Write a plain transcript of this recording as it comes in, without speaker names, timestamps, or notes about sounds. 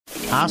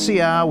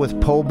RCR with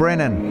Paul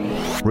Brennan,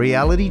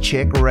 Reality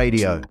Check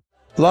Radio.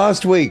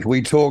 Last week,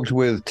 we talked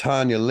with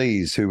Tanya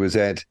Lees, who was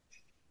at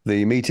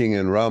the meeting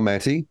in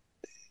Raumati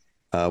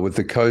with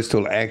the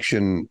Coastal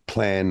Action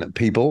Plan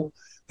people,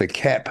 the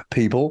CAP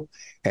people,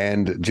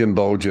 and Jim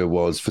Bolger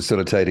was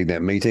facilitating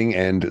that meeting,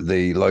 and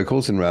the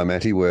locals in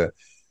Raumati were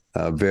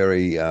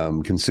very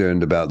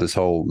concerned about this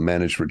whole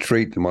managed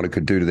retreat and what it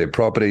could do to their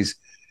properties,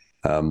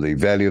 the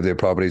value of their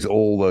properties,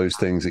 all those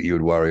things that you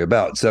would worry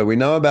about. So we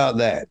know about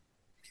that.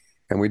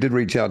 And we did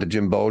reach out to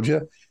Jim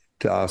Bolger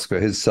to ask for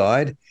his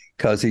side,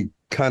 because he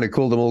kind of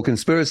called them all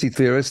conspiracy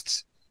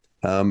theorists.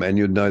 And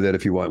you'd know that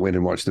if you went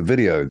and watched the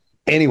video.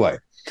 Anyway,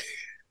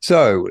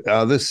 so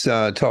this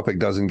topic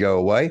doesn't go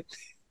away.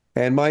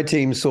 And my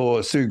team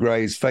saw Sue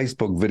Gray's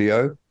Facebook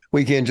video,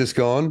 weekend just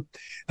gone,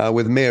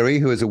 with Mary,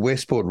 who is a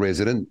Westport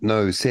resident,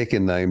 no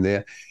second name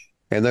there.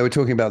 And they were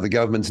talking about the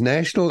government's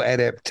National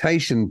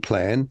Adaptation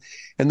Plan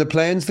and the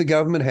plans the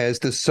government has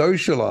to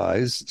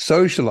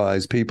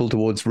socialize people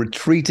towards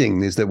retreating.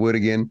 There's that word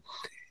again,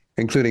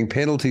 including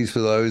penalties for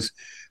those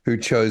who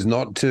chose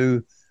not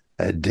to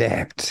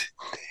adapt.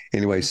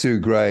 Anyway, Sue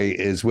Gray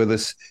is with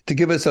us to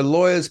give us a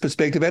lawyer's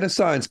perspective and a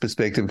science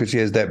perspective, because she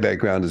has that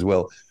background as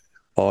well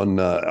on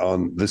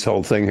this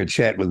whole thing, her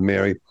chat with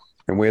Mary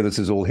and where this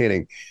is all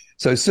heading.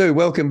 So, Sue,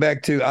 welcome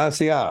back to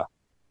RCR.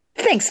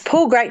 Thanks,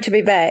 Paul. Great to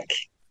be back.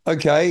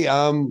 Okay,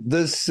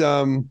 this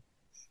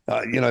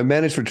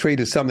managed retreat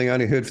is something I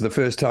only heard for the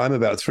first time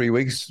about 3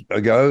 weeks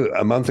ago,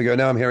 a month ago.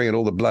 Now I'm hearing it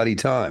all the bloody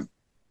time.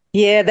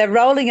 Yeah, they're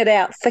rolling it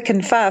out thick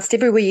and fast.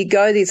 Everywhere you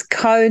go, there's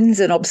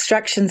cones and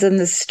obstructions in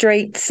the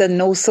streets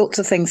and all sorts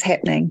of things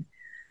happening.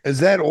 Is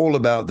that all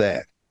about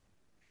that?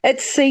 It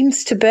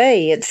seems to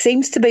be. It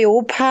seems to be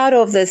all part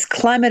of this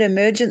climate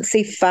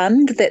emergency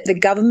fund that the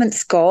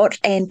government's got,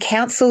 and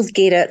councils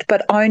get it,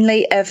 but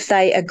only if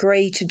they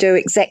agree to do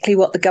exactly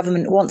what the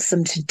government wants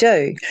them to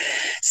do.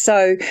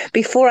 So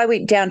before I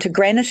went down to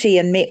Granity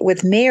and met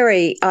with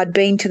Mary, I'd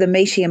been to the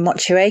meeting in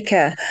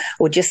Motueka,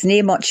 or just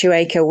near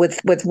Motueka,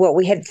 with what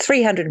we had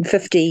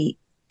 350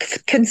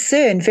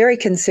 very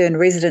concerned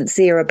residents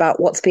there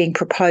about what's being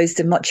proposed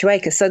in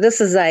Motueka. So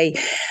this is a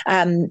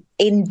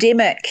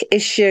endemic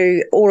issue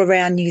all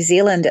around New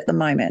Zealand at the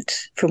moment,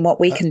 from what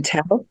we can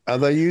tell. Are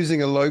they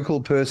using a local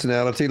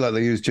personality like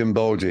they use Jim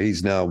Bolger?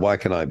 He's now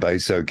Waikanae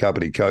based, so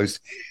Kapiti Coast.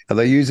 Are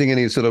they using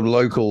any sort of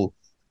local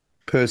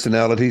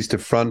personalities to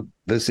front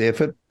this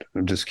effort?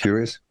 I'm just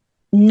curious.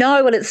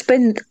 No, well, it's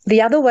been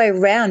the other way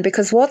around,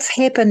 because what's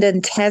happened in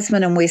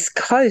Tasman and West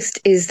Coast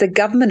is the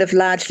government have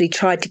largely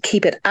tried to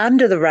keep it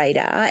under the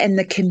radar, and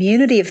the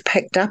community have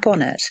picked up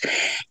on it.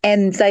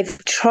 And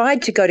they've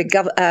tried to go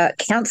to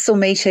council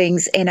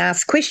meetings and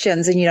ask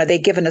questions, and, they're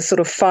given a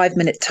sort of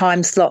 5-minute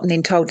time slot and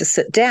then told to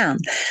sit down.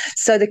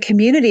 So the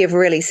community have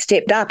really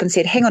stepped up and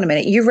said, hang on a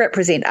minute, you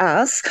represent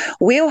us.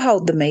 We'll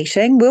hold the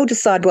meeting. We'll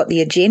decide what the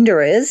agenda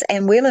is,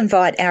 and we'll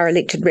invite our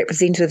elected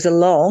representatives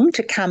along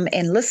to come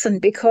and listen,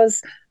 because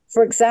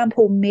for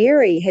example,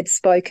 Mary had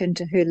spoken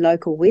to her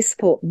local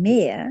Westport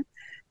mayor,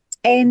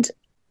 and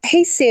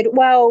he said,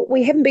 well,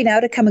 we haven't been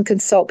able to come and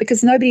consult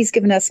because nobody's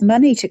given us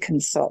money to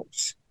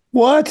consult.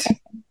 What?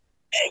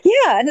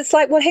 Yeah, and it's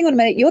like, well, hang on a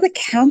minute, you're the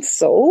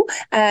council,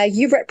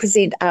 you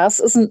represent us.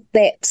 Isn't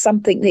that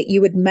something that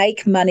you would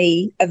make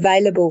money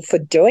available for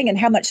doing? And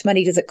how much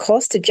money does it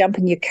cost to jump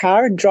in your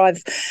car and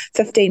drive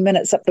 15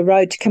 minutes up the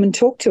road to come and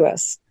talk to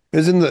us?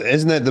 Isn't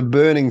that the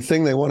burning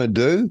thing they want to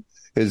do?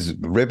 Is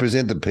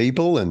represent the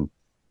people and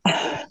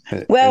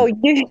they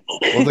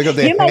got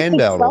their hand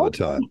out all the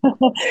time.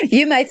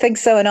 You may think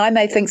so, and I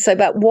may think so,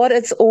 but what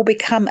it's all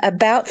become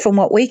about, from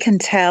what we can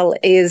tell,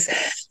 is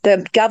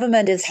the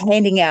government is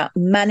handing out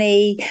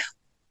money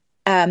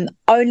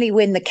only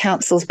when the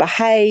councils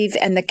behave,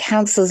 and the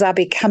councils are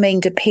becoming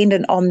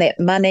dependent on that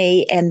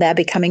money, and they're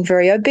becoming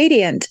very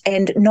obedient,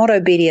 and not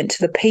obedient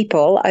to the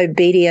people,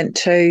 obedient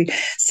to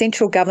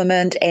central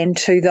government and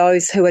to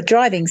those who are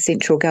driving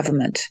central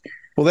government.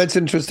 Well, that's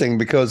interesting,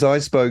 because I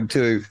spoke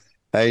to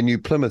a New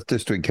Plymouth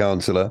district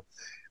councillor,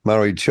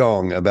 Murray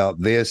Chong,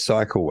 about their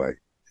cycleway.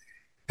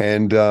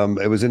 And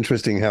it was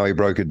interesting how he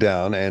broke it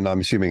down, and I'm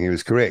assuming he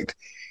was correct.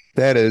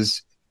 That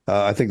is,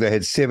 I think they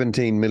had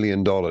 $17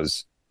 million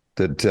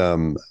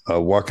that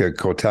Waka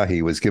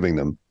Kotahi was giving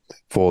them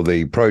for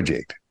the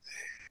project.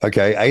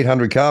 Okay,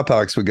 800 car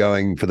parks were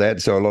going for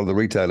that, so a lot of the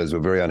retailers were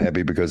very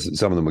unhappy because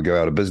some of them would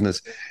go out of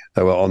business.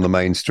 They were on the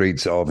main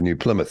streets of New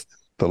Plymouth,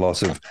 the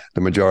loss of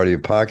the majority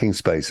of parking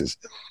spaces.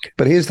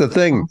 But here's the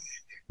thing,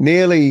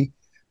 nearly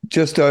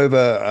just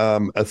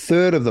over a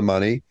third of the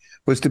money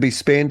was to be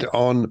spent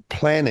on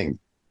planning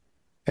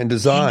and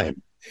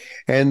design.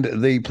 And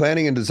the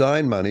planning and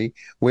design money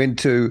went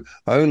to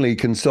only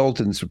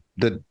consultants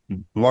that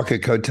Waka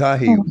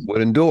Kotahi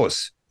would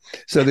endorse.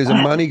 So there's a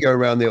money go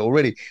around there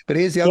already. But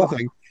here's the other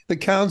thing, the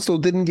council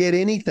didn't get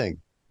anything.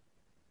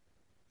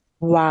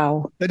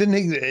 Wow. They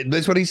didn't.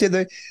 That's what he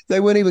said. They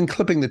weren't even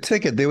clipping the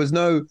ticket. There was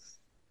no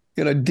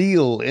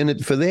deal in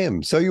it for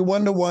them. So you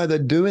wonder why they're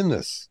doing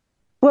this.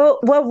 Well,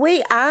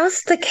 we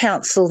asked the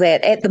council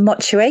that at the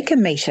Motueka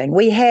meeting.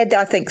 We had,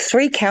 I think,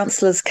 3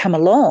 councillors come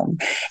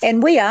along,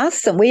 and we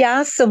asked them. We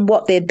asked them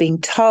what they'd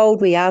been told.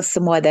 We asked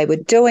them why they were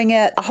doing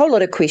it. A whole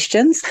lot of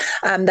questions.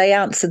 They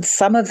answered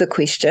some of the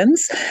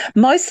questions.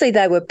 Mostly,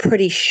 they were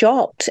pretty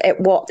shocked at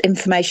what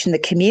information the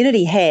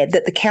community had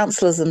that the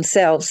councillors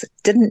themselves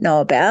didn't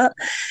know about,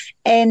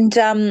 and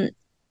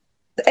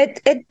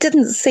it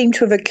didn't seem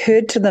to have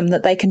occurred to them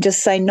that they can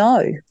just say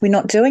no, we're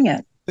not doing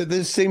it.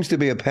 There seems to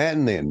be a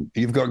pattern then.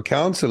 You've got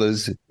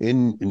councillors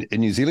in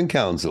New Zealand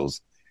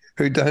councils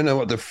who don't know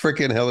what the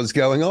frickin' hell is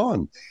going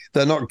on.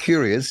 They're not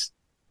curious.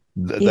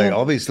 They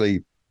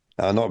obviously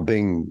are not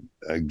being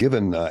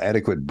given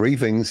adequate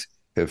briefings.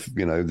 If,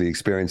 the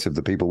experience of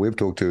the people we've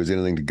talked to is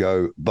anything to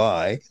go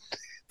by,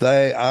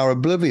 they are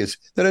oblivious.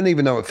 They don't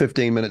even know what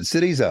 15-minute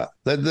cities are.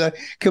 They're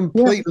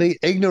completely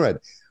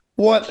ignorant.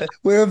 Where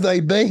have they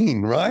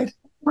been, right?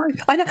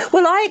 I know.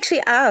 Well, I actually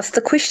asked,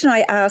 the question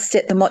I asked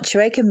at the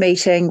Motueka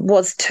meeting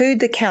was to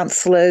the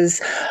councillors,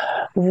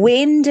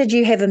 when did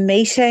you have a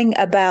meeting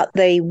about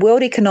the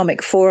World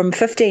Economic Forum,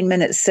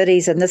 15-minute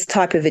cities and this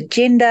type of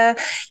agenda,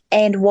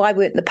 and why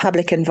weren't the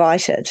public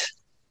invited?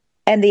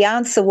 And the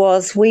answer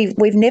was, we've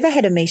never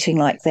had a meeting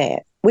like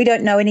that. We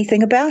don't know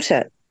anything about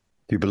it.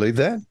 Do you believe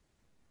that?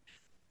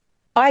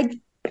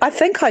 I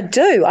think I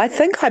do. I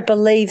think I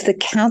believe the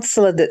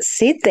councillor that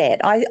said that.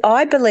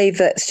 I believe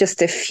that it's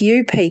just a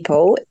few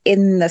people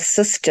in the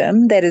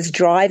system that is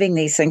driving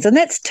these things. And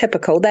that's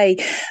typical.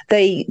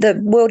 The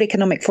World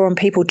Economic Forum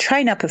people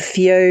train up a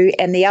few,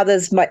 and the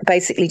others might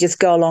basically just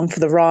go along for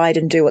the ride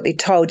and do what they're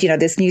told.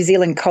 This New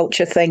Zealand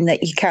culture thing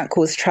that you can't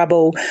cause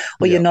trouble,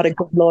 or you're not a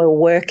good loyal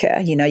worker.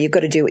 You've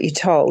got to do what you're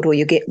told or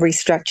you get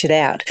restructured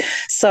out.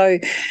 So,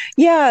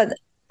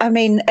 I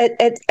mean,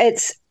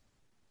 it's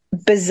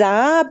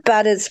bizarre,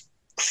 but it's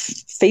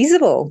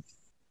feasible.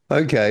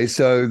 Okay,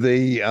 so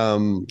the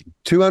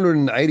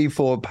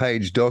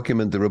 284-page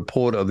document, the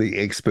report of the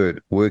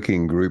expert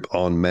working group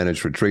on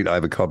managed retreat. I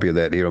have a copy of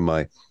that here on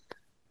my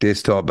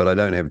desktop, but I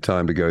don't have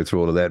time to go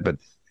through all of that. But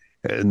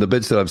in the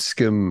bits that I've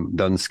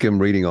done skim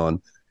reading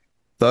on,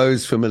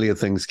 those familiar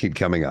things keep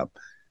coming up.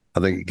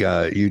 I think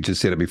you just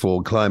said it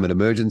before, climate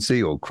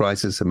emergency or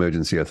crisis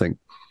emergency, I think.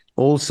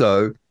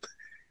 Also,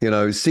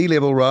 sea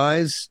level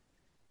rise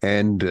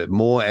and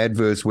more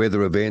adverse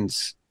weather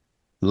events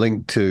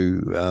linked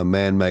to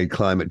man-made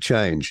climate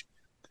change.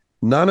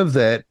 None of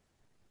that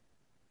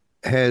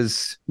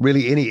has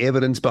really any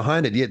evidence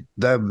behind it, yet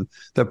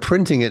they're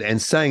printing it and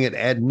saying it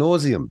ad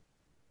nauseum.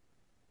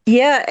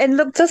 Yeah, and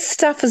look, this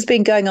stuff has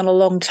been going on a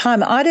long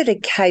time. I did a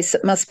case,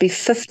 it must be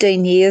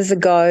 15 years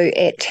ago,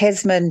 at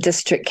Tasman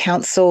District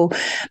Council,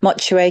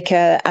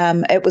 Motueka.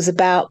 It was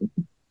about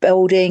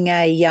building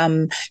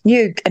a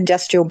new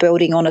industrial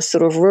building on a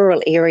sort of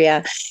rural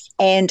area.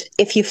 And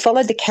if you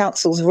followed the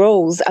council's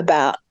rules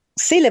about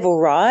sea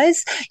level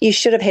rise, you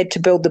should have had to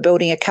build the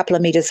building a couple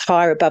of metres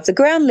higher above the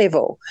ground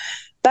level.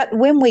 But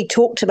when we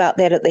talked about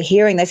that at the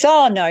hearing, they said,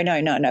 oh,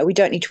 no, we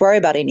don't need to worry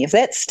about any of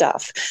that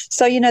stuff.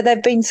 So,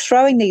 they've been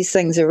throwing these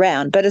things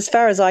around. But as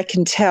far as I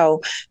can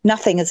tell,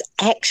 nothing has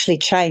actually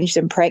changed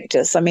in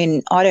practice. I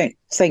mean,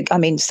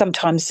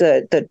 sometimes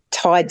the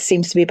tide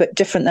seems to be a bit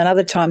different than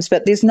other times,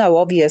 but there's no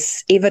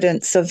obvious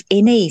evidence of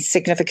any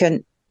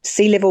significant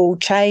sea level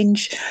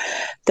change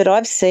that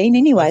I've seen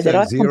anyway.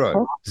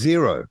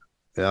 Zero.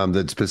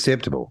 That's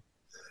perceptible.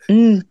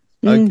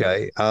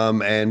 Okay.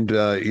 And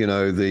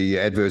the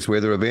adverse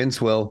weather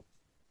events, well,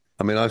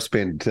 I mean, I've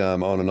spent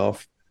on and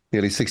off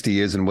nearly 60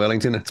 years in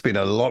Wellington. It's been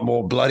a lot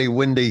more bloody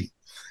windy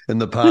in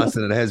the past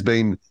than it has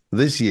been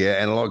this year,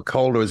 and a lot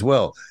colder as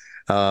well.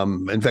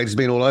 In fact, it's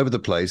been all over the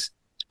place,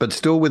 but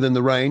still within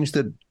the range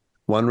that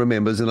one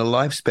remembers in a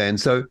lifespan.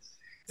 So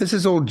this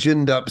is all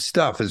ginned up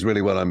stuff is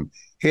really what I'm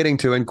heading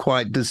to, and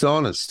quite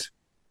dishonest.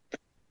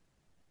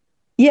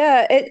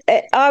 Yeah,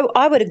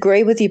 I would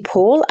agree with you,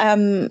 Paul.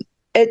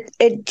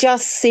 It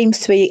just seems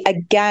to be,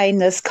 again,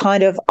 this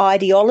kind of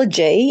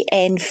ideology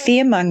and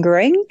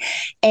fear-mongering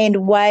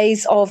and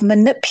ways of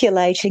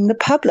manipulating the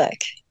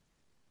public.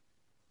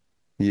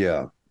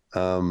 Yeah.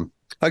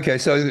 Okay,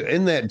 so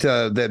in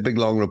that big,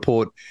 long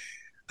report,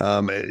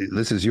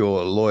 this is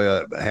your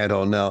lawyer hat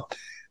on now,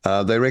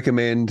 they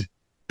recommend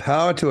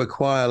power to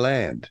acquire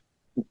land.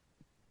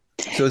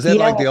 So is that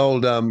like the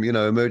old,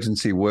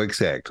 Emergency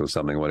Works Act or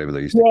something, whatever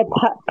they used to call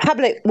it?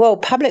 Public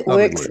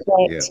Works Act.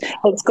 Yeah.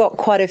 It's got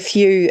quite a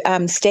few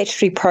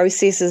statutory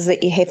processes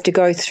that you have to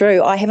go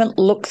through. I haven't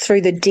looked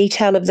through the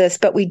detail of this,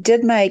 but we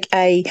did make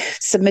a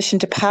submission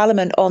to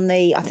Parliament on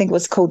I think it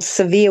was called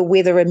Severe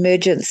Weather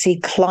Emergency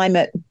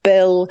Climate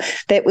Bill.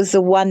 That was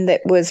the one that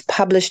was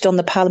published on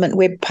the Parliament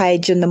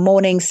webpage in the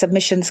morning.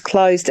 Submissions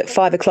closed at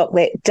 5 o'clock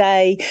that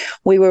day.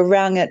 We were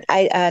rung at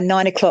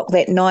 9 o'clock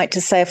that night to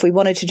say if we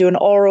wanted to do an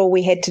oral,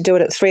 we had to do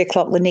it at 3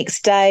 o'clock the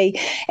next day.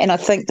 And I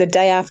think the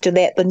day after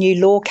that, the new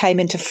law came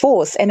into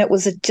force. And it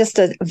was just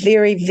a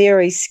very,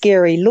 very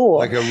scary law.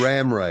 Like a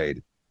ram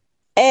raid.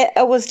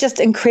 It was just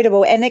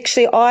incredible. And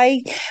actually,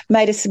 I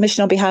made a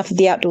submission on behalf of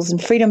the Outdoors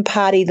and Freedom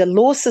Party. The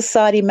Law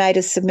Society made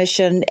a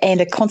submission, and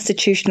a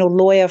constitutional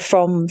lawyer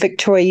from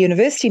Victoria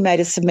University made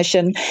a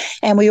submission.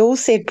 And we all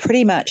said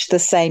pretty much the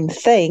same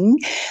thing,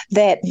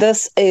 that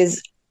this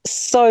is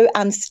so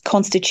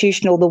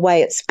unconstitutional the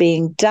way it's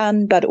being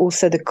done, but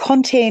also the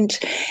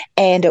content.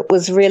 And it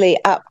was really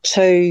up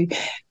to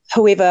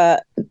whoever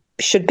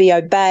should be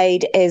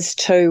obeyed as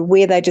to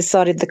where they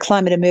decided the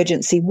climate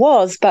emergency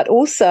was, but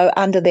also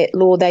under that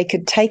law they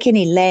could take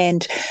any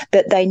land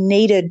that they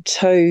needed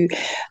to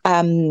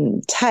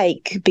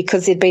take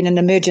because there'd been an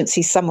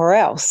emergency somewhere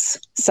else.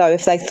 So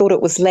if they thought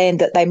it was land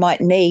that they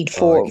might need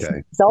for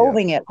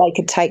resolving it, they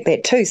could take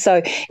that too.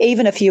 So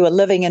even if you were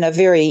living in a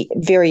very,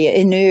 very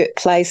inert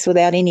place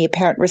without any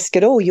apparent risk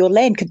at all, your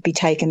land could be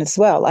taken as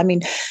well. I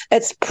mean,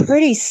 it's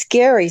pretty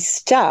scary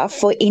stuff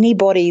for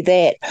anybody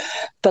that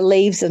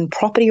believes in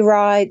property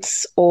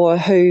rights or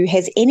who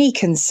has any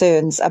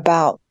concerns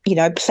about,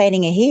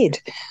 planning ahead.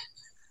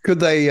 Could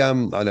they, I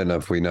don't know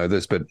if we know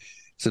this, but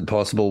is it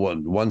possible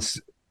once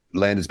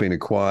land has been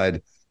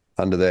acquired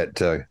under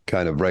that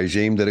kind of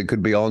regime that it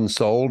could be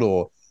on-sold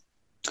or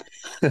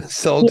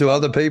sold to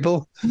other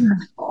people?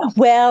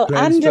 Well,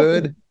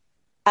 transferred?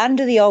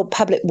 Under the old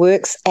Public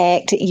Works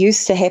Act, it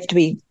used to have to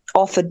be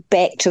offered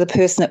back to the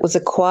person it was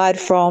acquired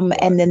from,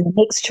 and then the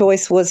next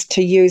choice was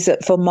to use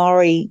it for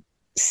Maori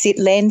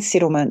land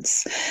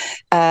settlements.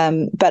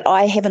 But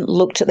I haven't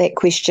looked at that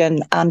question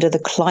under the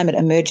climate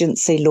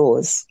emergency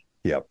laws.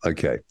 Yeah,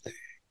 okay.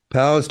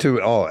 Powers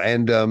to,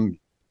 and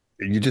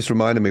you just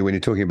reminded me when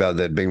you're talking about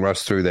that being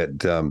rushed through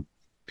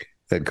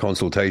that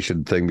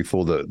consultation thing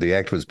before the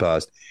act was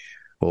passed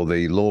or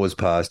the law was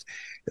passed.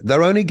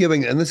 They're only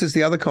giving, and this is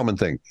the other common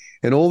thing,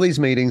 in all these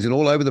meetings and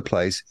all over the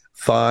place,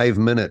 5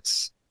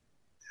 minutes.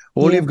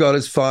 All you've got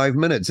is 5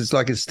 minutes. It's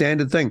like a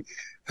standard thing.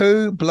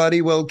 Who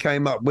bloody well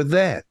came up with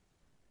that?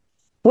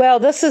 Well,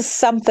 this is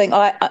something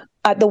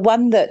the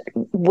one that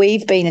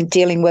we've been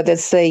dealing with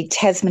is the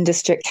Tasman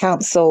District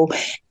Council,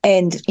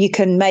 and you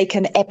can make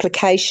an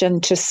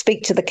application to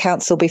speak to the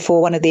council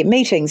before one of their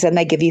meetings, and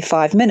they give you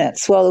 5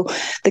 minutes. Well,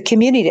 the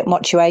community at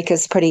Motueka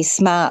is pretty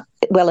smart,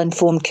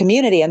 well-informed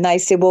community, and they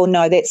said, well,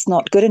 no, that's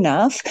not good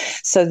enough.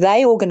 So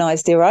they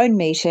organised their own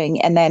meeting,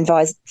 and they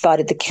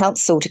invited the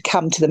council to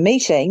come to the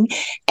meeting,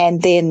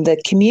 and then the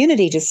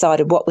community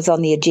decided what was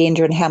on the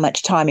agenda and how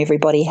much time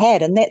everybody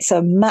had, and that's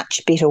a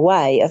much better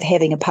way of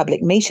having a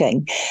public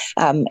meeting.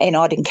 And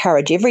I'd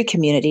encourage every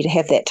community to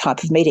have that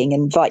type of meeting,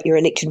 invite your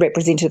elected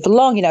representative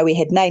along. We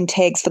had name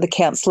tags for the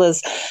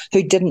councillors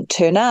who didn't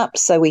turn up,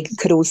 so we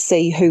could all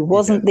see who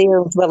wasn't there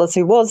as well as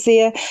who was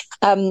there.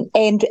 And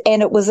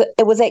it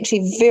was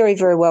actually very,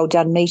 very well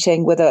done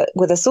meeting with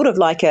a sort of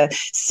like a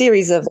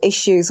series of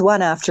issues,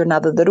 one after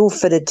another, that all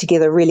fitted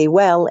together really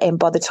well. And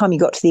by the time you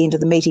got to the end of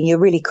the meeting, you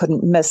really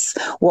couldn't miss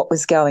what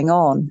was going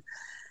on.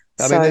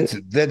 I mean,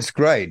 that's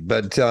great,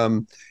 but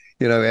from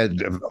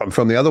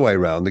the other way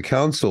around, the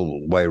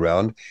council way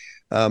around,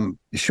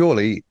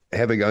 surely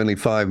having only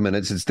 5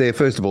 minutes, it's there,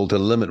 first of all, to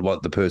limit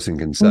what the person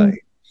can say.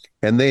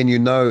 And then,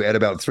 at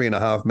about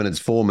 3.5 minutes,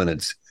 4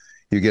 minutes,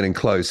 you're getting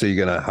close. So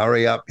you're going to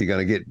hurry up. You're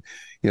going to get,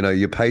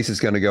 your pace is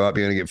going to go up.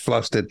 You're going to get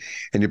flustered,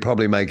 and you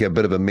probably make a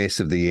bit of a mess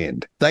of the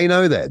end. They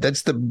know that.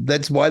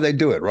 That's why they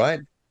do it,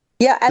 right?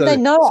 Yeah, and they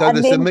know. So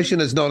the submission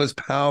is not as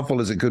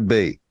powerful as it could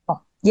be.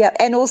 Yeah,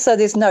 and also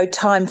there's no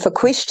time for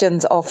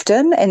questions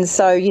often, and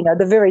so,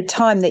 the very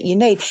time that you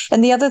need.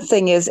 And the other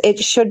thing is, it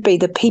should be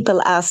the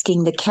people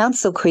asking the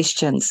council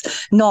questions,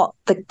 not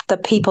the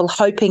people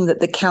hoping that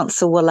the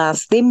council will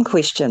ask them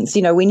questions.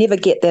 We never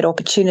get that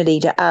opportunity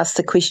to ask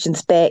the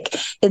questions back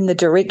in the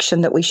direction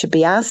that we should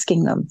be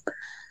asking them.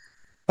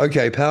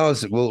 Okay,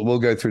 powers, we'll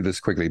go through this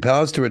quickly.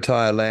 Powers to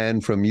retire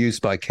land from use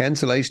by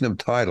cancellation of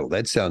title.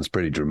 That sounds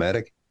pretty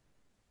dramatic.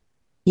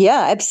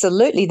 Yeah,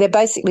 absolutely. They're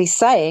basically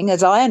saying,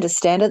 as I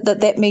understand it,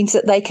 that means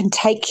that they can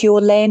take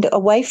your land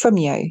away from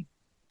you.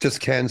 Just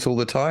cancel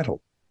the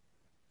title.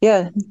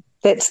 Yeah,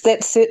 that's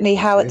certainly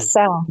how it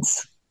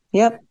sounds.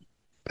 Yep.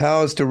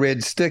 Powers to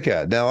red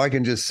sticker. Now, I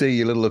can just see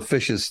your little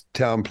officious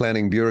town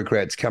planning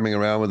bureaucrats coming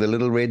around with a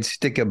little red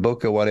sticker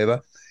book or whatever,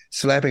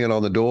 slapping it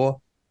on the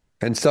door,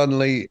 and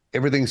suddenly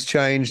everything's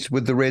changed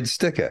with the red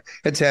sticker.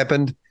 It's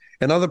happened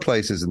in other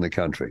places in the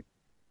country.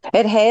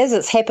 It has.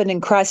 It's happened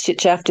in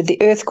Christchurch after the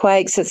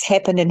earthquakes. It's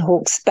happened in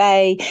Hawke's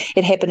Bay.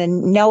 It happened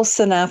in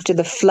Nelson after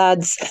the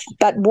floods.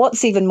 But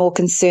what's even more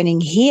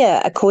concerning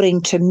here,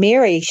 according to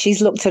Mary,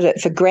 she's looked at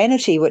it for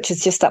Granity, which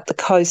is just up the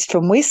coast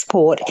from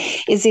Westport,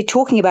 is they're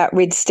talking about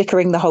red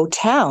stickering the whole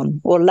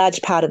town or a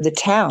large part of the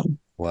town.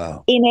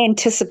 Wow. In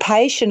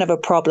anticipation of a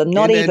problem,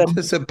 not even.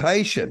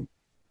 Anticipation.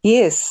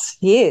 Yes.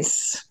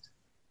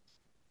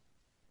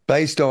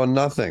 Based on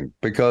nothing,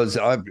 because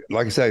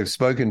I've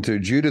spoken to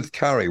Judith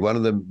Curry, one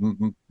of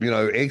the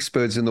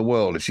experts in the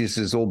world. She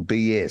says all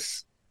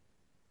BS.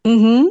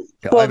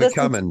 Mm-hmm. Ivor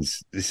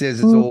Cummins says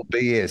it's all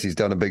BS. He's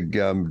done a big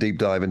deep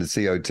dive into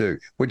CO2,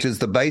 which is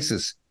the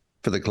basis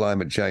for the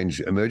climate change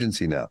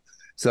emergency now.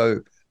 So,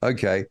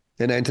 okay,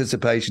 in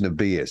anticipation of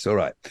BS. All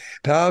right.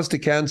 Powers to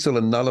cancel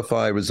and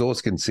nullify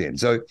resource consent.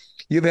 So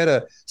you've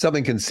had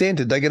something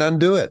consented, they can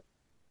undo it.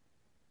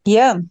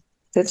 Yeah,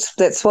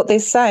 that's what they're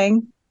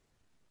saying.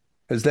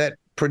 Is that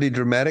pretty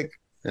dramatic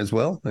as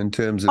well in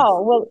terms of...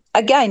 Oh, well,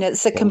 again,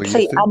 it's a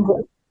complete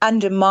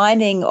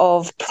undermining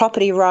of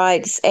property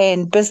rights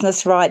and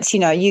business rights. You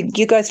know,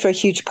 you go through a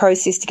huge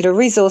process to get a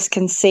resource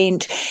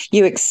consent.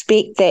 You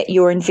expect that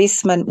your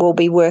investment will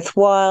be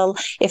worthwhile.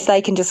 If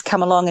they can just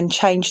come along and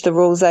change the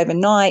rules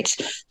overnight,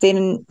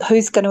 then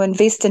who's going to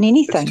invest in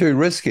anything? It's too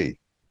risky.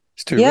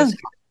 It's too risky.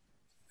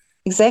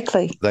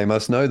 Exactly. They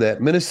must know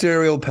that.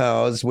 Ministerial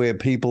powers where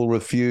people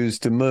refuse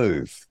to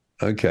move.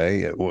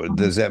 Okay.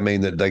 Does that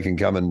mean that they can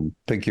come and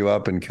pick you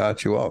up and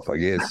cart you off, I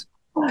guess?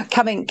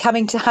 Coming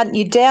to hunt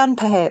you down,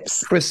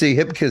 perhaps. Chrissy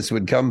Hipkiss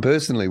would come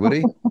personally, would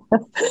he?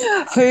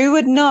 Who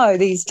would know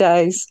these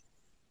days?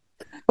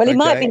 Well, he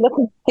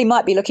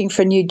might be looking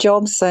for a new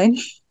job soon.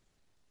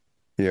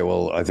 Yeah,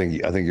 well, I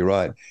think you're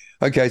right.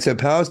 Okay, so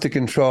powers to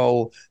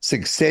control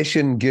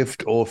succession,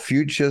 gift, or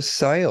future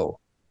sale.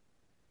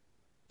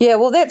 Yeah,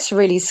 well, that's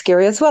really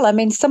scary as well. I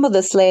mean, some of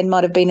this land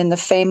might have been in the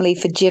family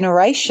for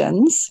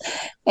generations,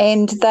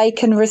 and they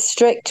can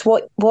restrict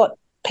what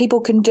people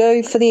can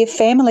do for their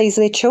families,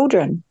 their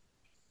children,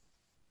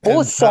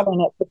 or selling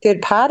it to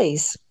third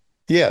parties.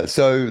 Yeah,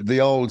 so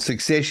the old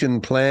succession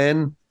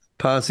plan,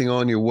 passing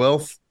on your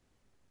wealth,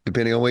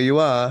 depending on where you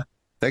are,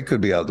 that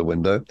could be out the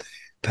window.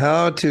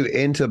 Power to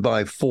enter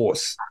by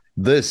force.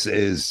 This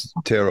is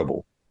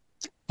terrible.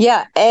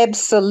 Yeah,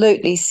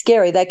 absolutely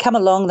scary. They come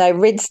along, they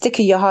red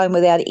sticker your home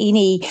without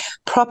any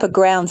proper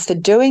grounds for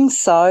doing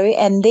so,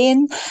 and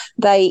then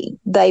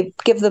they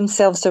give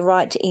themselves the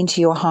right to enter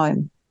your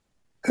home.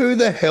 Who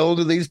the hell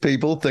do these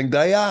people think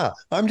they are?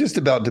 I'm just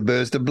about to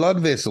burst a blood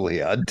vessel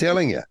here, I'm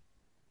telling you.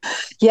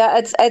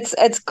 Yeah,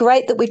 it's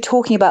great that we're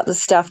talking about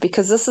this stuff,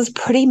 because this has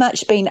pretty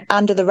much been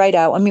under the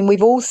radar. I mean,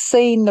 we've all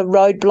seen the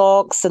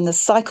roadblocks and the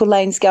cycle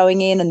lanes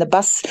going in and the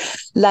bus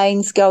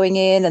lanes going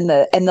in and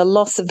the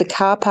loss of the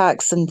car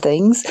parks and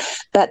things,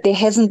 but there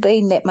hasn't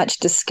been that much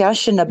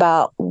discussion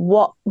about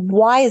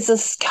why is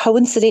this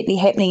coincidentally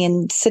happening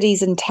in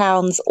cities and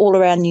towns all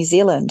around New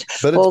Zealand.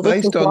 But it's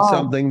based on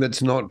something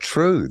that's not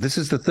true. This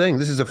is the thing.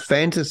 This is a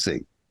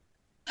fantasy.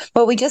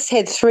 Well, we just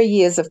had 3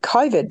 years of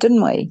COVID,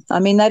 didn't we? I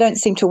mean, they don't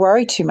seem to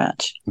worry too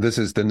much. This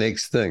is the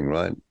next thing,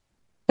 right?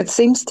 It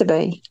seems to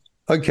be.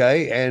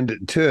 Okay, and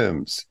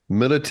terms,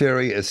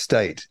 military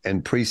estate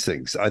and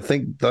precincts. I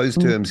think those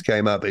terms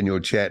came up in your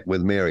chat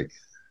with Mary.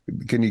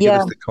 Can you give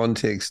us the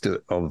context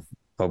of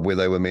where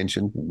they were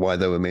mentioned, why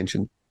they were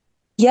mentioned?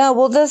 Yeah,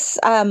 well, this,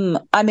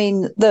 I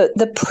mean,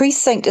 the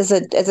precinct is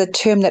a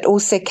term that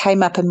also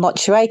came up in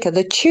Motueka,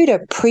 the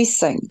Tudor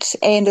precinct.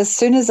 And as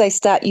soon as they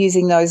start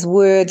using those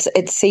words,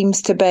 it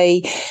seems to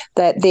be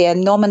that they're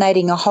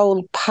nominating a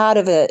whole part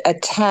of a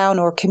town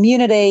or a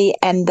community,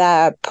 and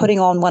they're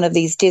putting on one of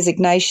these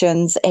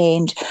designations.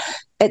 And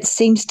it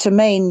seems to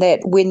mean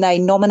that when they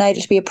nominate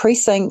it to be a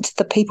precinct,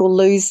 the people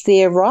lose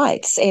their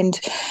rights. And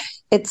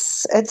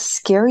it's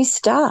scary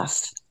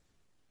stuff.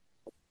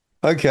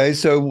 Okay,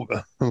 so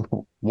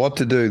what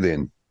to do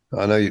then?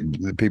 I know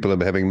people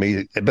are having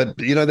meetings, but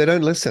they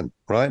don't listen,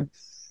 right?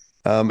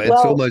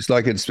 It's almost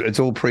like it's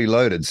all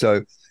preloaded.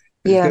 So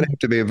there's going to have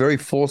to be a very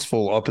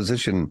forceful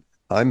opposition,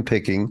 I'm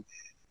picking,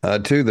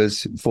 to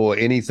this for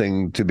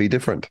anything to be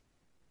different.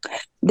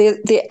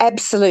 There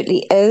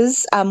absolutely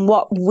is.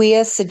 What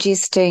we're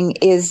suggesting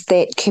is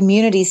that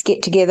communities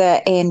get together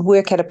and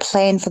work out a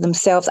plan for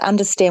themselves,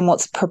 understand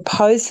what's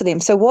proposed for them.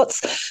 So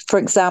for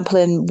example,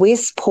 in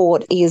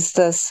Westport is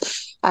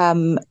this,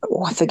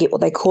 I forget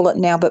what they call it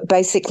now, but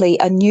basically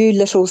a new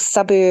little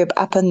suburb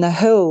up in the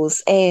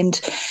hills,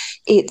 and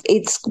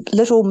it's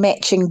little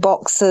matching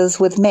boxes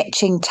with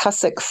matching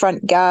tussock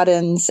front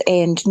gardens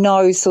and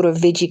no sort of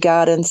veggie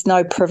gardens,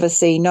 no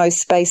privacy, no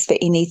space for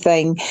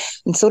anything,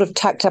 and sort of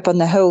tucked up on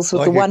the hills with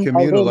like the one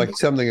communal, like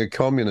something a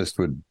communist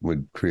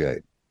would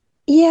create.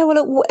 Yeah,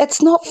 well,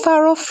 it's not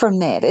far off from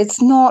that.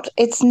 It's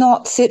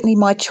not certainly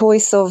my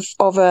choice of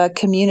a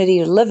community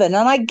to live in.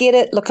 And I get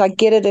it. Look, I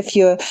get it. If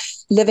you're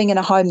living in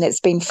a home that's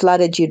been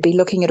flooded, you'd be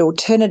looking at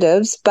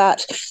alternatives.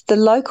 But the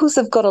locals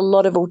have got a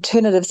lot of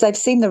alternatives. They've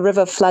seen the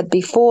river flood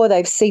before.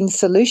 They've seen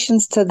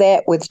solutions to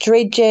that with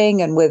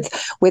dredging and with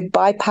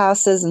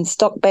bypasses and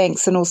stock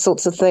banks and all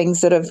sorts of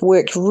things that have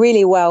worked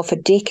really well for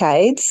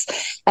decades.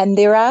 And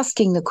they're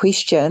asking the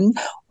question,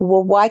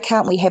 well, why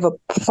can't we have a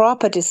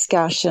proper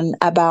discussion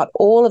about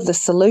all of the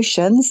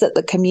solutions that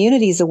the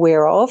community is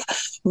aware of,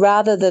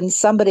 rather than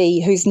somebody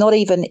who's not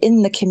even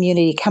in the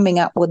community coming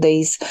up with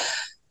these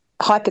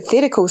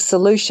hypothetical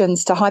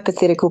solutions to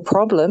hypothetical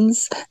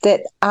problems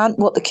that aren't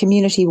what the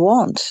community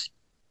want?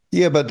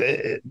 Yeah, but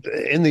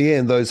in the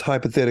end, those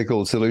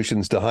hypothetical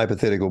solutions to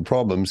hypothetical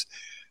problems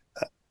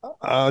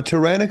are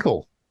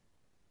tyrannical.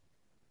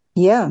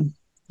 Yeah.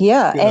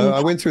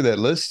 I went through that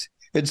list.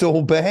 It's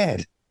all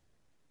bad.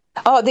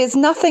 Oh, there's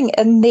nothing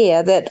in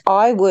there that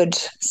I would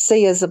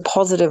see as a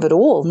positive at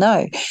all.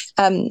 No.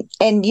 And,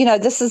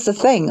 this is the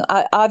thing.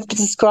 I've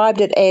described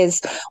it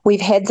as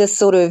we've had this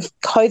sort of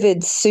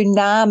COVID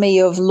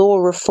tsunami of law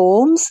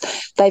reforms.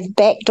 They've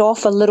backed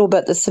off a little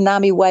bit. The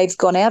tsunami wave's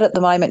gone out at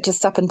the moment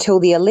just up until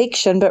the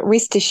election. But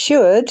rest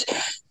assured,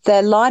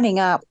 they're lining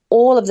up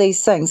all of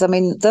these things. I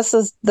mean, this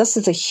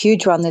is a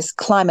huge one, this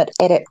climate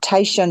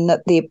adaptation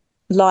that they're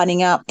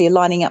lining up. They're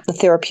lining up the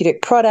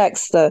therapeutic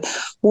products, the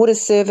water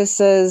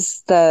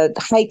services, the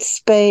hate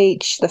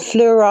speech, the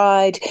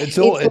fluoride.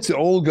 It's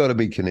all got to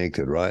be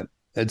connected, right?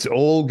 It's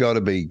all got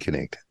to be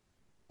connected.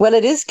 Well,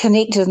 it is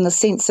connected in the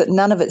sense that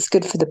none of it's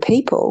good for the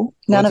people.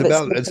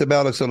 It's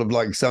about a sort of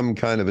like some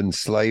kind of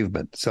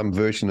enslavement, some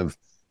version of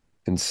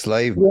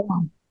enslavement. Yeah.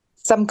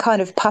 Some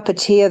kind of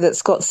puppeteer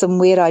that's got some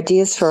weird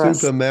ideas for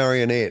us. Super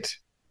marionette.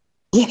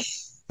 Yeah.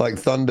 Like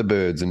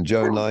Thunderbirds and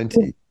Joe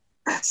 90.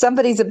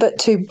 Somebody's a bit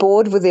too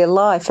bored with their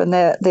life and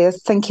they're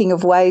thinking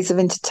of ways of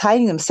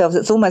entertaining themselves.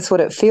 It's almost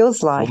what it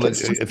feels like. Well,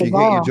 if you get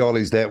your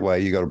jollies that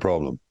way, you got a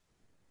problem.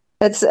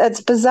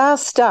 It's bizarre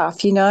stuff,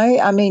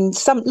 I mean,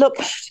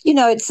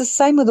 it's the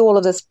same with all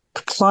of this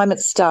climate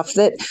stuff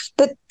that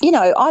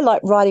I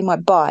like riding my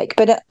bike,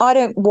 but I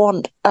don't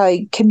want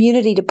a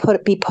community to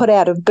be put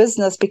out of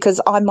business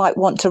because I might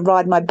want to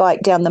ride my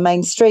bike down the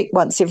main street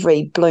once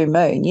every blue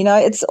moon.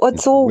 It's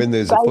all when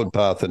there's a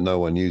footpath that no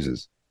one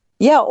uses.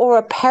 Yeah, or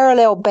a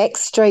parallel back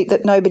street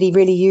that nobody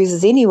really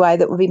uses anyway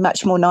that would be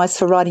much more nice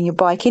for riding your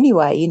bike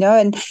anyway,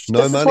 And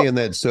no money in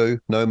that, Sue.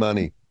 No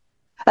money.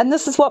 And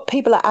this is what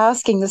people are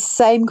asking, the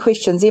same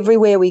questions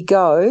everywhere we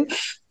go.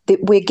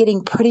 That we're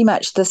getting pretty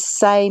much the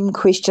same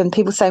question.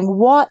 People saying,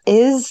 what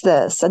is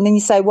this? And then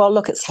you say, well,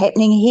 look, it's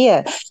happening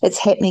here. It's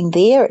happening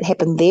there. It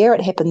happened there.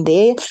 It happened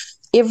there.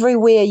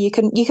 Everywhere you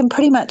can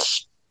pretty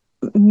much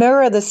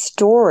mirror the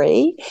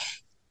story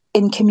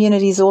in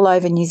communities all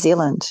over New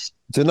Zealand.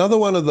 It's another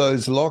one of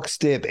those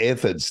lockstep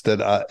efforts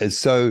that is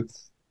so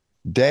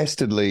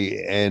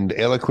dastardly and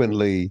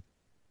eloquently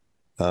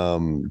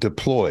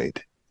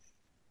deployed.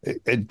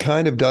 It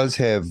kind of does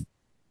have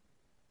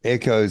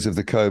echoes of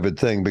the COVID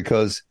thing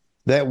because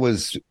that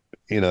was,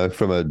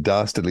 from a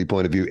dastardly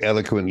point of view,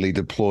 eloquently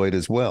deployed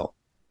as well.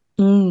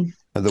 In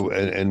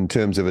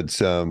terms of its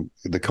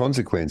the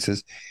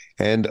consequences.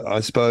 And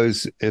I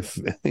suppose if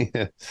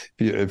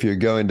you're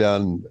going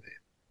down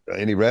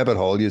any rabbit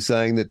hole, you're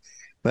saying that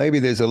maybe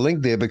there's a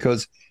link there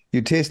because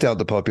you test out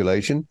the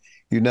population.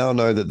 You now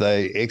know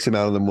that X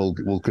amount of them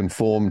will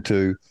conform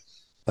to,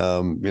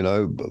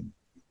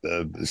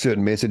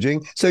 certain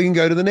messaging, so you can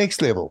go to the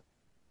next level.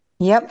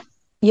 Yep,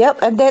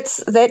 and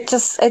it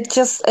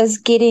just is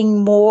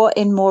getting more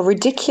and more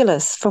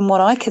ridiculous from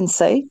what I can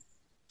see.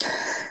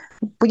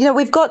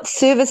 We've got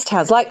service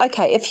towns. Like,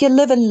 okay, if you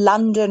live in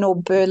London or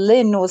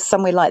Berlin or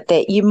somewhere like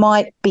that, you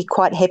might be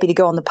quite happy to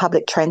go on the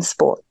public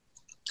transport.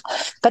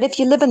 But if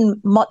you live in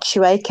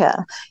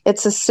Motueka,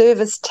 it's a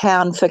service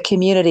town for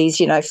communities,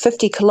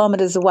 50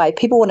 kilometres away.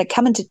 People want to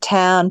come into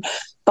town,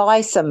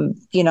 buy some,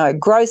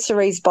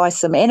 groceries, buy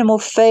some animal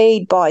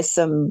feed, buy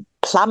some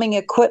plumbing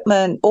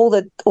equipment,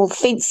 all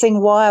fencing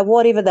wire,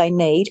 whatever they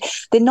need.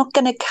 They're not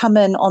going to come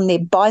in on their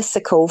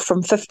bicycle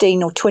from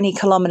 15 or 20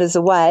 kilometres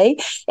away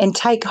and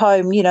take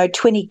home,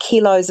 20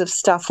 kilos of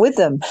stuff with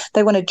them.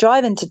 They want to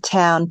drive into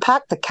town,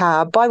 park the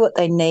car, buy what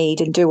they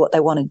need and do what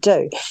they want to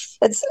do.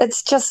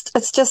 It's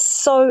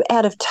just so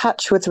out of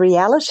touch with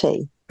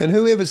reality. And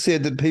whoever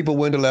said that people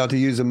weren't allowed to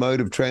use a mode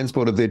of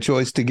transport of their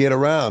choice to get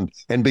around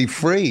and be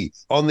free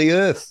on the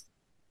earth?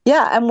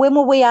 Yeah, and when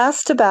were we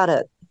asked about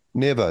it?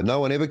 Never. No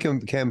one ever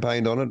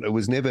campaigned on it. It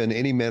was never in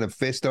any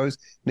manifestos,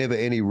 never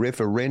any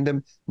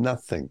referendum,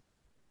 nothing.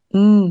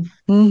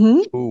 Mm-hmm.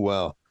 Oh,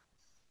 wow.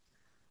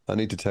 I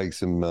need to take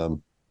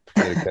some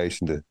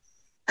medication to...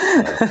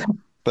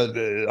 but,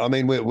 I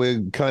mean,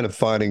 we're kind of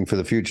fighting for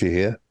the future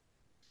here,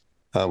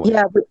 aren't we?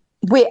 Yeah,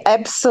 we're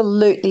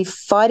absolutely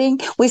fighting.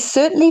 We're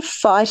certainly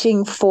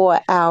fighting for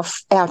our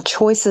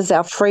choices,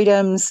 our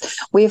freedoms.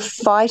 We're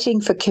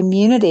fighting for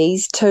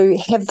communities to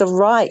have the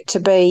right to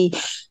be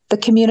the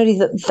community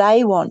that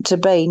they want to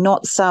be,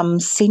 not some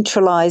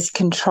centralised,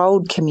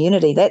 controlled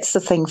community. That's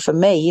the thing for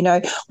me.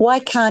 Why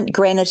can't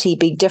Granity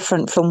be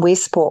different from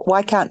Westport?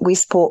 Why can't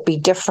Westport be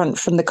different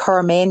from the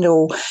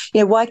Coromandel?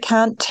 Why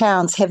can't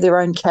towns have their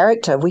own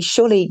character? We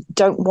surely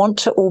don't want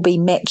to all be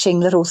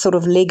matching little sort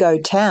of Lego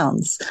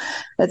towns.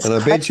 And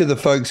I bet you the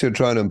folks who are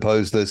trying to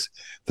impose this,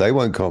 they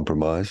won't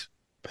compromise.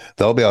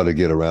 They'll be able to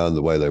get around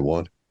the way they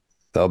want.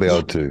 They'll be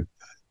able to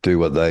do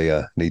what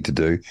they need to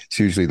do. It's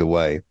usually the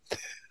way.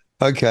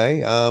 Okay,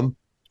 well,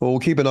 we'll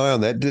keep an eye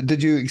on that.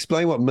 Did you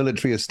explain what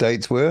military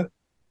estates were?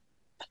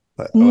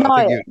 No.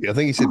 I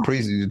think you said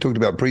you talked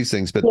about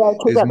precincts, but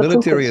there's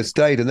military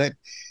estate, and that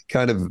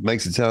kind of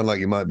makes it sound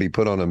like you might be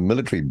put on a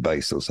military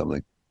base or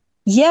something.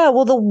 Yeah,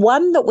 well, the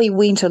one that we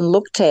went and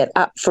looked at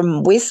up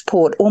from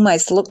Westport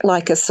almost looked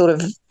like a sort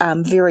of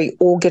very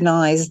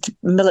organised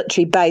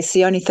military base.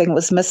 The only thing that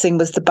was missing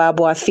was the barbed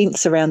wire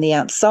fence around the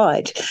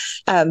outside.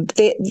 Is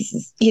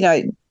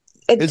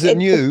it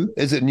new?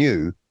 Is it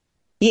new?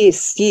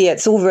 Yes, yeah,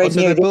 it's all very So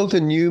new. they built a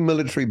new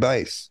military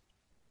base.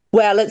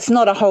 Well, it's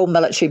not a whole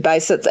military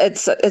base.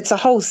 It's a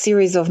whole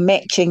series of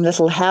matching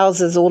little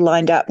houses all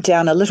lined up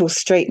down a little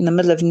street in the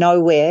middle of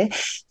nowhere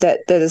that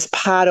is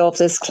part of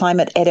this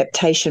climate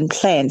adaptation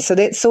plan. So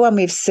that's the one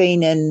we've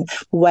seen in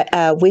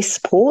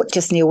Westport,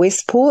 just near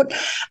Westport.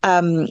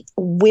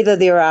 Whether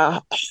there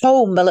are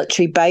whole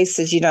military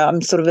bases,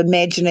 I'm sort of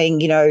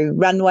imagining,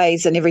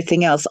 runways and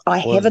everything else. I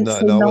haven't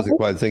seen No, I those. wasn't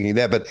quite thinking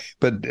that.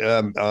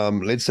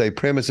 But let's say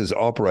premises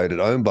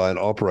owned by and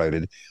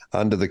operated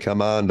under the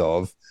command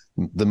of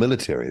the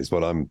military is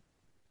what I'm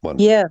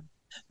wondering. Yeah.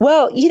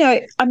 Well,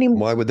 I mean,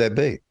 why would that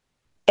be?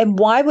 And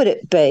why would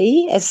it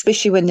be,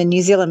 especially when the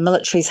New Zealand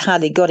military's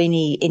hardly got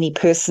any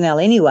personnel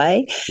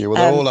anyway? Yeah, well,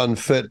 they're all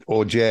unfit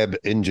or jab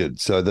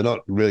injured, so they're not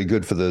really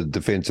good for the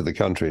defence of the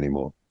country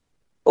anymore.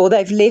 Or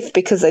they've left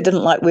because they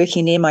didn't like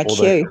working in MIQ.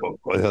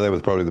 They were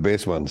probably the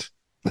best ones.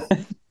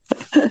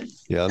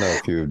 Yeah, I know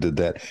a few who did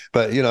that.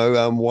 But,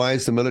 why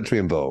is the military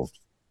involved?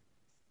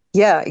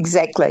 Yeah,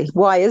 exactly.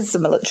 Why is the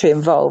military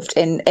involved?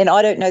 And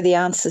I don't know the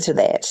answer to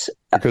that.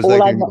 Because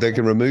they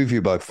can remove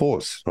you by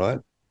force, right?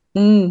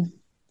 Mm.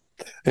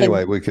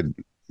 Anyway, we could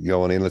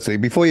go on endlessly.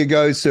 Before you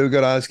go, Sue, I've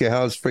got to ask you,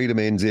 how's Freedom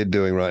NZ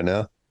doing right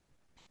now?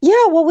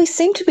 Yeah, well, we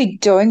seem to be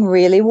doing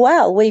really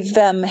well. We've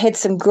had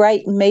some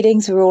great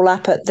meetings. We were all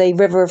up at the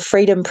River of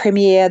Freedom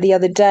premiere the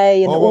other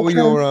day. What were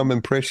your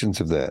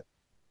impressions of that?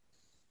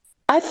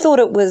 I thought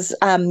it was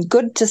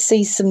good to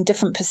see some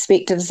different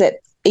perspectives that,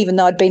 even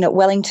though I'd been at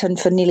Wellington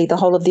for nearly the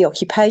whole of the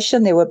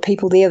occupation, there were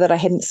people there that I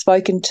hadn't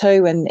spoken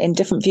to and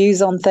different views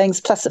on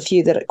things, plus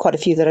quite a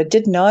few that I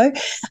did know.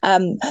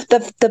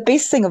 The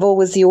best thing of all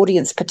was the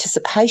audience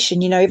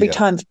participation. Every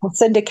time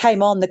Jacinda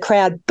came on, the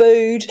crowd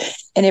booed,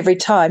 and every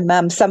time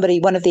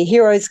one of their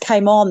heroes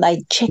came on,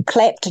 they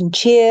clapped and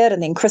cheered,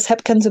 and then Chris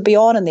Hipkins would be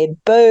on and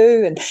they'd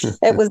boo, and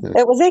it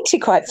was actually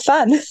quite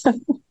fun.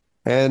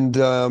 And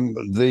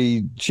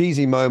the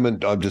cheesy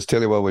moment, I'll just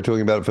tell you while we're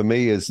talking about it, for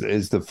me is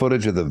the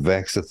footage of the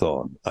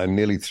Vaxathon. I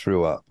nearly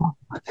threw up.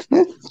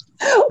 It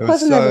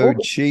was so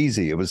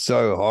cheesy. It was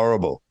so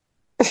horrible.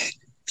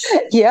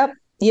 Yeah,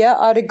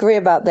 I'd agree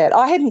about that.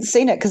 I hadn't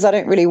seen it because I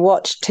don't really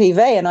watch TV,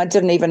 and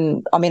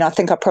I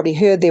think I probably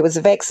heard there was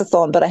a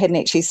Vaxathon, but I hadn't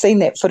actually seen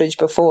that footage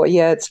before.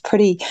 Yeah, it's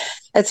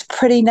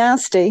pretty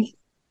nasty.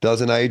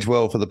 Doesn't age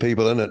well for the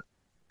people in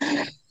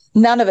it.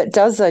 None of it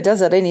does, though,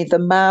 does it? Any of the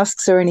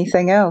masks or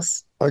anything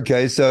else?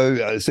 Okay, so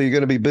you're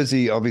going to be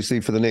busy,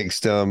 obviously, for the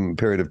next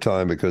period of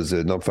time because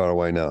they're not far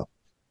away now.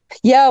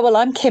 Yeah, well,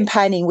 I'm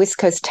campaigning West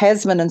Coast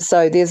Tasman, and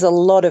so there's a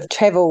lot of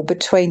travel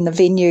between the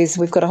venues.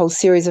 We've got a whole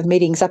series of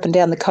meetings up and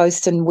down the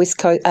coast in West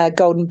Coast,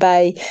 Golden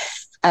Bay.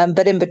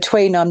 But in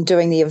between, I'm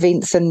doing the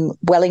events in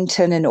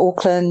Wellington and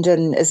Auckland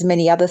and as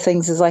many other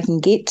things as I can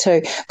get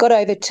to. Got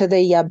over to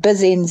the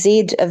Biz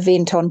NZ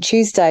event on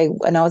Tuesday,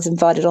 and I was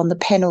invited on the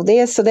panel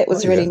there. So that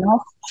was really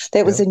nice.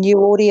 That was a new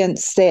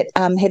audience that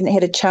hadn't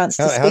had a chance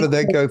to speak. How did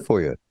that go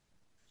for you?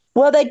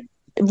 Well,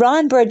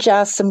 Ryan Bridge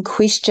asked some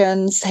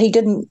questions.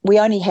 We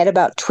only had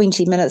about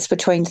 20 minutes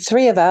between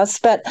three of us,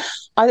 but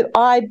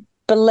I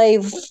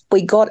believe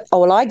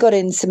I got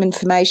in some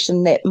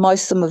information that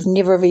most of them have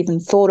never even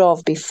thought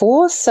of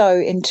before. So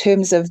in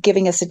terms of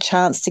giving us a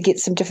chance to get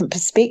some different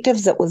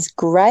perspectives, it was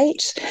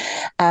great.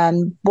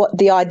 What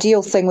the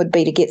ideal thing would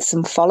be to get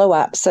some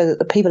follow-up so that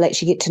the people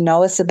actually get to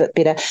know us a bit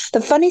better.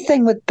 The funny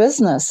thing with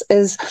business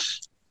is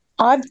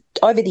I've,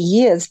 over the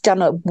years,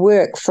 done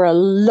work for a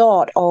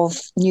lot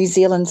of New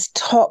Zealand's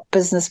top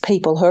business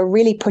people who are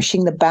really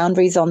pushing the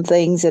boundaries on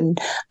things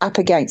and up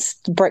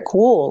against the brick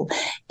wall.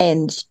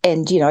 And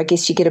I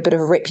guess you get a bit of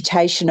a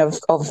reputation of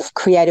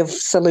creative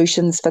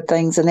solutions for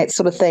things and that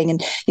sort of thing.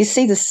 And you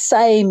see the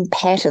same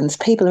patterns,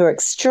 people who are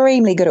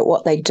extremely good at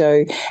what they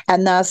do,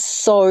 and they're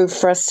so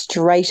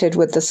frustrated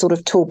with the sort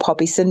of tall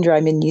poppy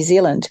syndrome in New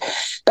Zealand.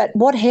 But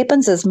what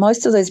happens is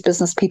most of those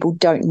business people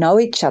don't know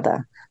each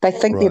other. They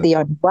think they're the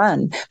only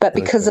one. But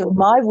because of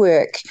my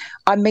work,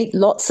 I meet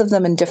lots of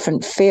them in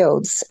different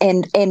fields.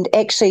 And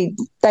actually,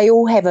 they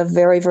all have a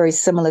very, very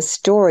similar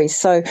story.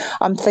 So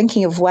I'm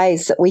thinking of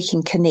ways that we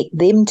can connect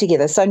them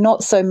together. So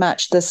not so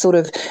much the sort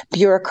of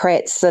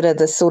bureaucrats that are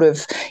the sort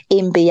of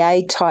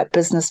MBA type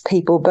business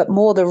people, but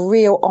more the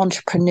real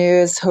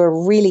entrepreneurs who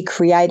are really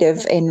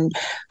creative and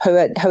who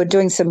are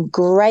doing some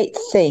great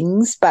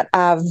things, but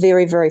are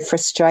very, very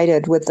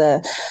frustrated with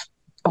the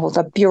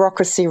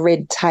bureaucracy,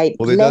 red tape.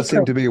 Well, there does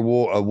seem to be a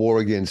war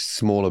against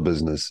smaller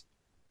business.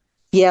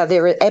 Yeah,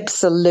 there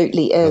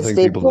absolutely is. I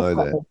think people know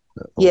that.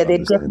 Yeah, they're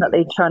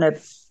definitely trying to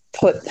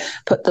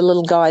put the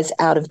little guys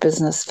out of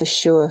business for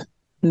sure,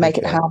 make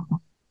it hard.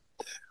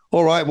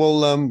 All right.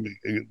 Well,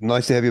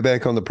 nice to have you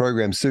back on the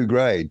program, Sue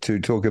Gray, to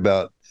talk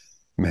about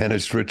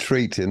managed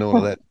retreat and all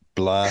of that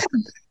blah,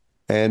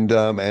 and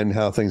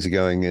how things are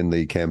going in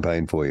the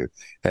campaign for you.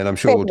 And I'm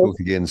sure we'll talk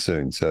again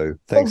soon. So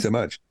thanks so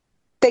much.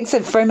 Thanks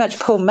very much,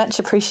 Paul. Much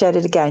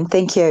appreciated again.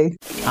 Thank you.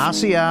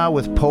 RCR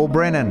with Paul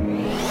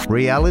Brennan,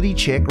 Reality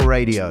Check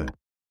Radio.